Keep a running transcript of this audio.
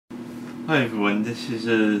Hi everyone, this is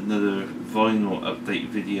another vinyl update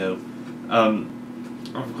video.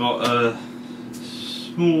 I've got a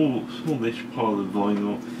smallish pile of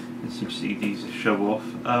vinyl and some CDs to show off.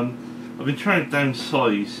 I've been trying to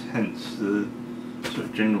downsize, hence the sort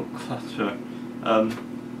of general clutter,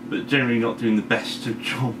 but generally not doing the best of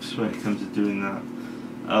jobs when it comes to doing that.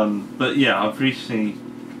 But yeah, I've recently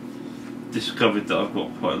discovered that I've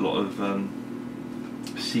got quite a lot of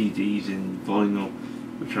CDs in vinyl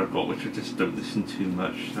which I just don't listen to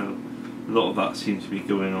much, so a lot of that seems to be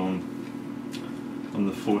going on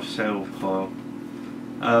the for sale pile.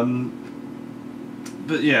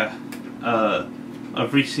 But yeah,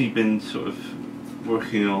 I've recently been sort of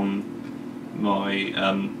working on my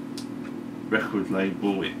record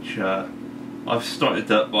label, which I've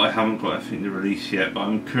started up, but I haven't got anything to release yet. But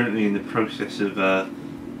I'm currently in the process of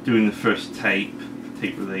doing the first tape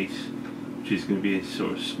release, which is going to be a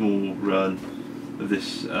sort of small run of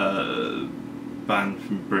this band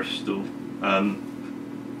from Bristol.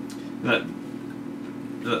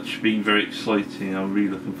 That should be very exciting. I'm really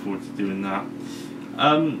looking forward to doing that.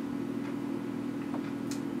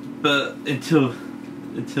 But until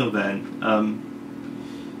then,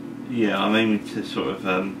 yeah, I'm aiming to sort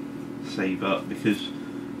of save up, because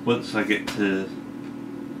once I get to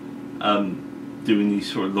doing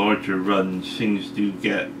these sort of larger runs, things do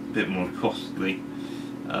get a bit more costly.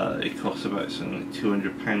 It costs about something like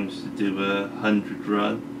 £200 to do a 100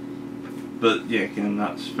 run, but yeah, again,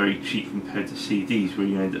 that's very cheap compared to CDs, where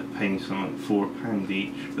you end up paying something like £4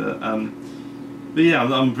 each. But yeah,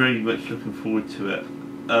 I'm very much looking forward to it.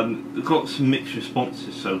 I've got some mixed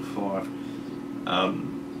responses so far.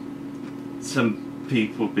 Some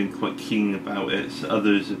people have been quite keen about it, so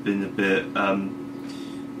others have been a bit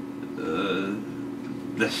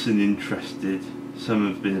less than interested. Some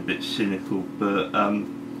have been a bit cynical, but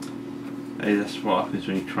hey, that's what happens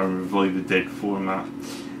when you try and revive a dead format.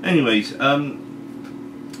 Anyways,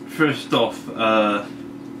 first off, I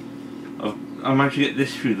managed to get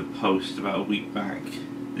this through the post about a week back.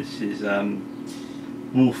 This is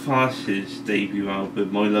Wolf Alice's debut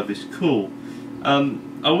album, My Love Is Cool. I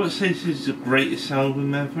wouldn't say this is the greatest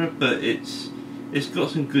album ever, but it's got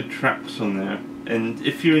some good tracks on there. And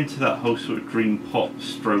if you're into that whole sort of dream pop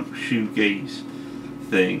stroke shoegaze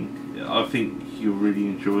thing, I think you'll really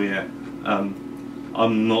enjoy it.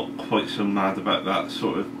 I'm not quite so mad about that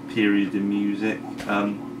sort of period in music,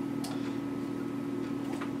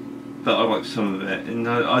 but I like some of it, and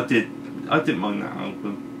I didn't mind that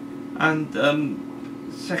album. And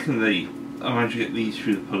secondly, I managed to get these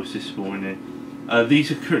through the post this morning.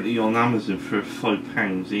 These are currently on Amazon for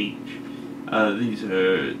 £5 each. These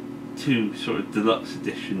are two sort of deluxe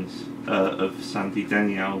editions of Sandy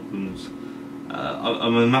Denny albums.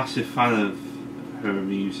 I'm a massive fan of her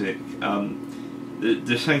music.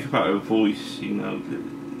 There's something about her voice, you know.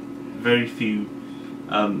 Very few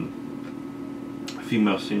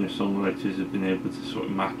female singer-songwriters have been able to sort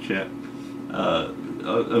of match it. I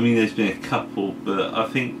mean, there's been a couple, but I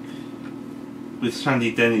think with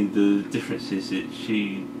Sandy Denny, the difference is that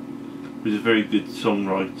she was a very good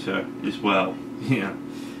songwriter as well. Yeah.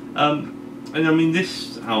 And I mean,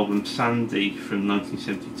 this album, Sandy, from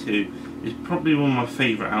 1972, is probably one of my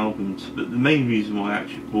favourite albums, but the main reason why I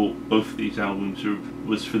actually bought both of these albums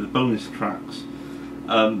was for the bonus tracks.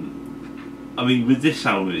 I mean, with this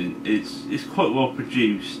album, it's quite well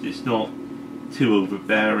produced, it's not too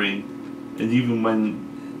overbearing, and even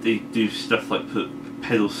when they do stuff like put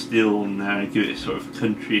pedal steel on there and give it a sort of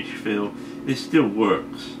countryish feel, it still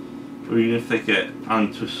works. Or even if they get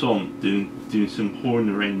Anne Toussaint doing some horn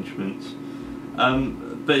arrangements.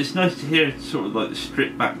 But it's nice to hear sort of like the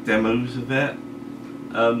stripped back demos of it.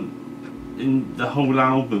 In the whole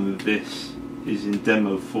album of this is in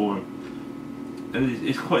demo form, and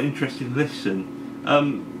it's quite interesting to listen.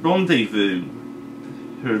 Rendezvous,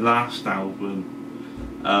 her last album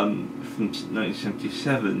from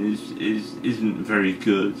 1977, isn't very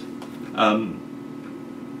good. I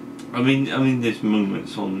mean, there's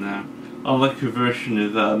moments on there. I like her version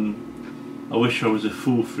of I Wish I Was a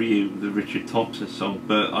Fool for You, the Richard Thompson song,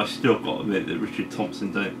 but I still got to admit that Richard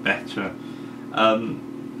Thompson done it better.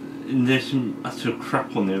 And there's some utter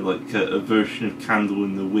crap on there, like a version of Candle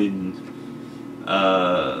in the Wind.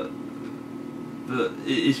 But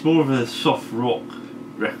it's more of a soft rock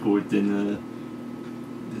record than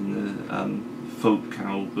a folk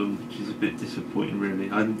album, which is a bit disappointing,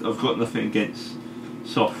 really. I've got nothing against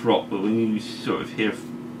soft rock, but when you sort of hear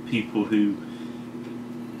people who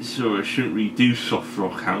sort of shouldn't really do soft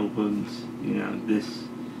rock albums, you know,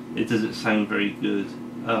 it doesn't sound very good.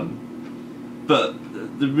 But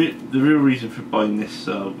the real reason for buying this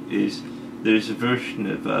is there's a version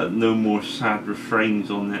of No More Sad Refrains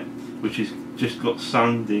on it, which has just got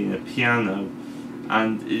Sandy and a piano,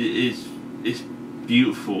 and it's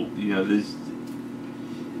beautiful. You know, there's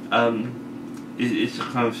it's a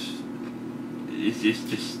kind of, it's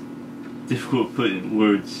just difficult to put in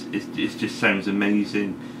words. It just sounds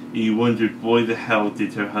amazing. You wondered why the hell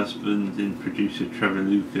did her husband and producer Trevor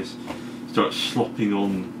Lucas start slopping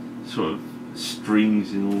on sort of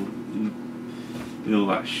strings and all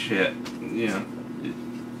that shit. You know,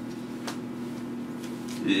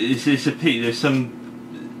 it's a pity. There's some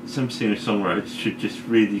singer-songwriters should just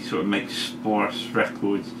really sort of make sparse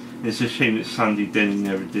records. It's a shame that Sandy Denny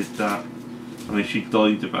never did that. I mean, she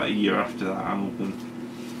died about a year after that album.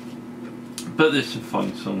 But there's some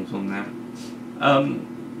fine songs on there.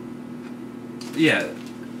 Yeah,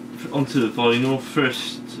 onto the vinyl.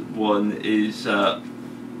 First one is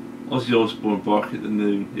Ozzy Osbourne, Bark at the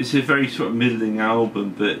Moon. It's a very sort of middling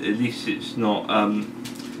album, but at least it's not. I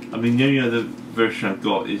mean, the only other version I've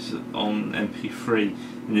got is on MP3,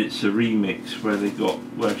 and it's a remix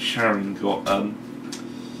where Sharon got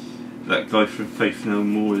that guy from Faith No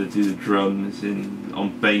More to do the drums, and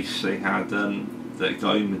on bass they had that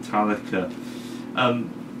guy in Metallica.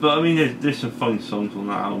 But I mean, there's some fine songs on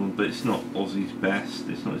that album, but it's not Ozzy's best.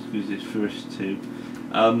 It's not as good as his first two.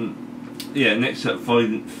 Yeah, next up,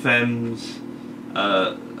 Violent Femmes.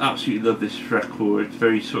 Absolutely love this record.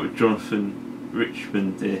 Very sort of Jonathan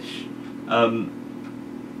Richmond-ish.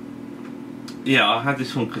 Yeah, I had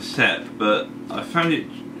this on cassette, but I found it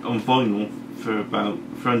on vinyl for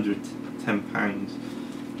under £10,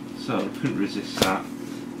 so I couldn't resist that.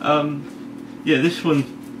 Yeah, this one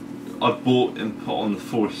I bought and put on the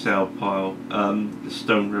for sale pile. The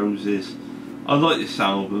Stone Roses. I like this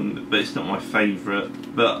album, but it's not my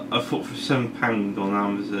favourite. But I thought for £7 on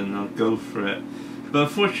Amazon I'll go for it. But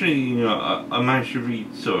unfortunately, you know, I managed to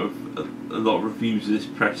read sort of a lot of reviews of this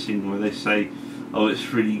pressing where they say, oh,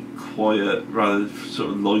 it's really quiet, rather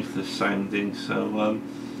sort of lifeless sounding. So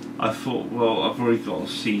I thought, well, I've already got a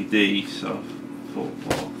CD, so I thought,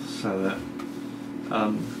 well, I'll sell it.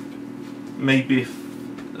 Maybe if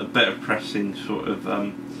a better pressing sort of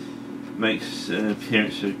makes an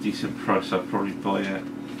appearance at a decent price, I'd probably buy it.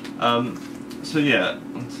 So yeah,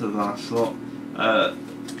 on to the last lot. I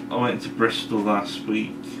went to Bristol last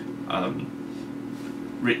week.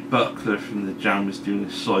 Rick Buckler from The Jam was doing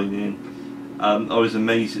a sign-in. I was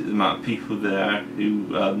amazed at the amount of people there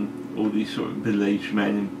who, all these sort of middle-aged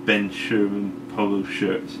men in Ben Sherman polo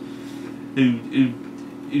shirts, who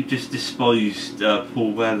just despised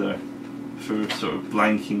Paul Weller for sort of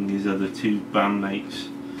blanking his other two bandmates.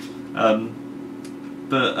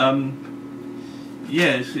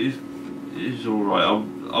 Yeah, it's alright.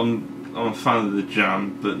 I'm a fan of The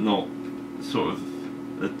Jam, but not sort of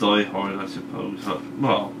a diehard, I suppose.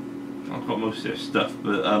 Well, I've got most of their stuff,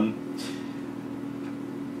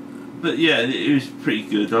 but yeah, it was pretty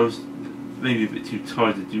good. I was maybe a bit too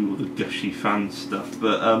tired to do all the gushy fan stuff,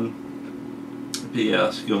 but yeah,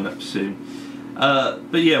 that's going up soon.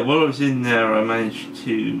 But yeah, while I was in there, I managed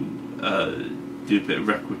to do a bit of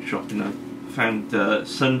record shopping. I found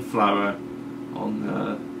Sunflower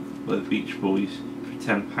on by the Beach Boys for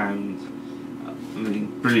 £10. I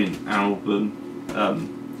mean, brilliant album,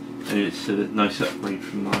 and it's a nice upgrade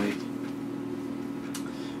from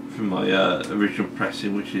my original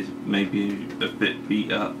pressing, which is maybe a bit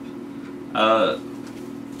beat up.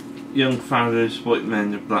 Young Fathers, White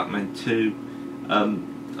Men and Black Men Too. I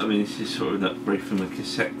mean, this is sort of an upgrade from a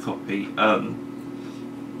cassette copy.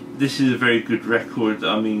 This is a very good record.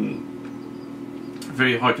 I mean,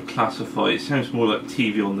 very hard to classify. It sounds more like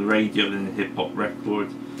TV on the radio than a hip hop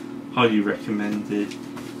record. Highly recommended.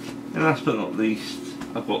 And last but not least,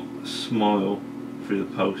 I've got Smile through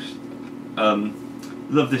the post.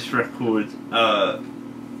 Love this record.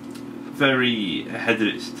 Very ahead of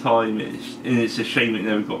its time, and it's a shame it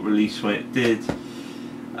never got released when it did.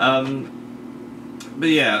 But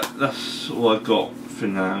yeah, that's all I've got for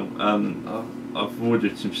now. I've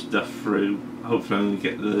ordered some stuff through. Hopefully I'm going to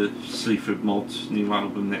get the Sleaford Mods new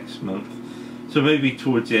album next month. So maybe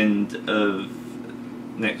towards the end of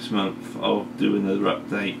next month I'll do another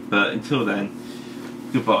update. But until then,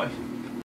 goodbye.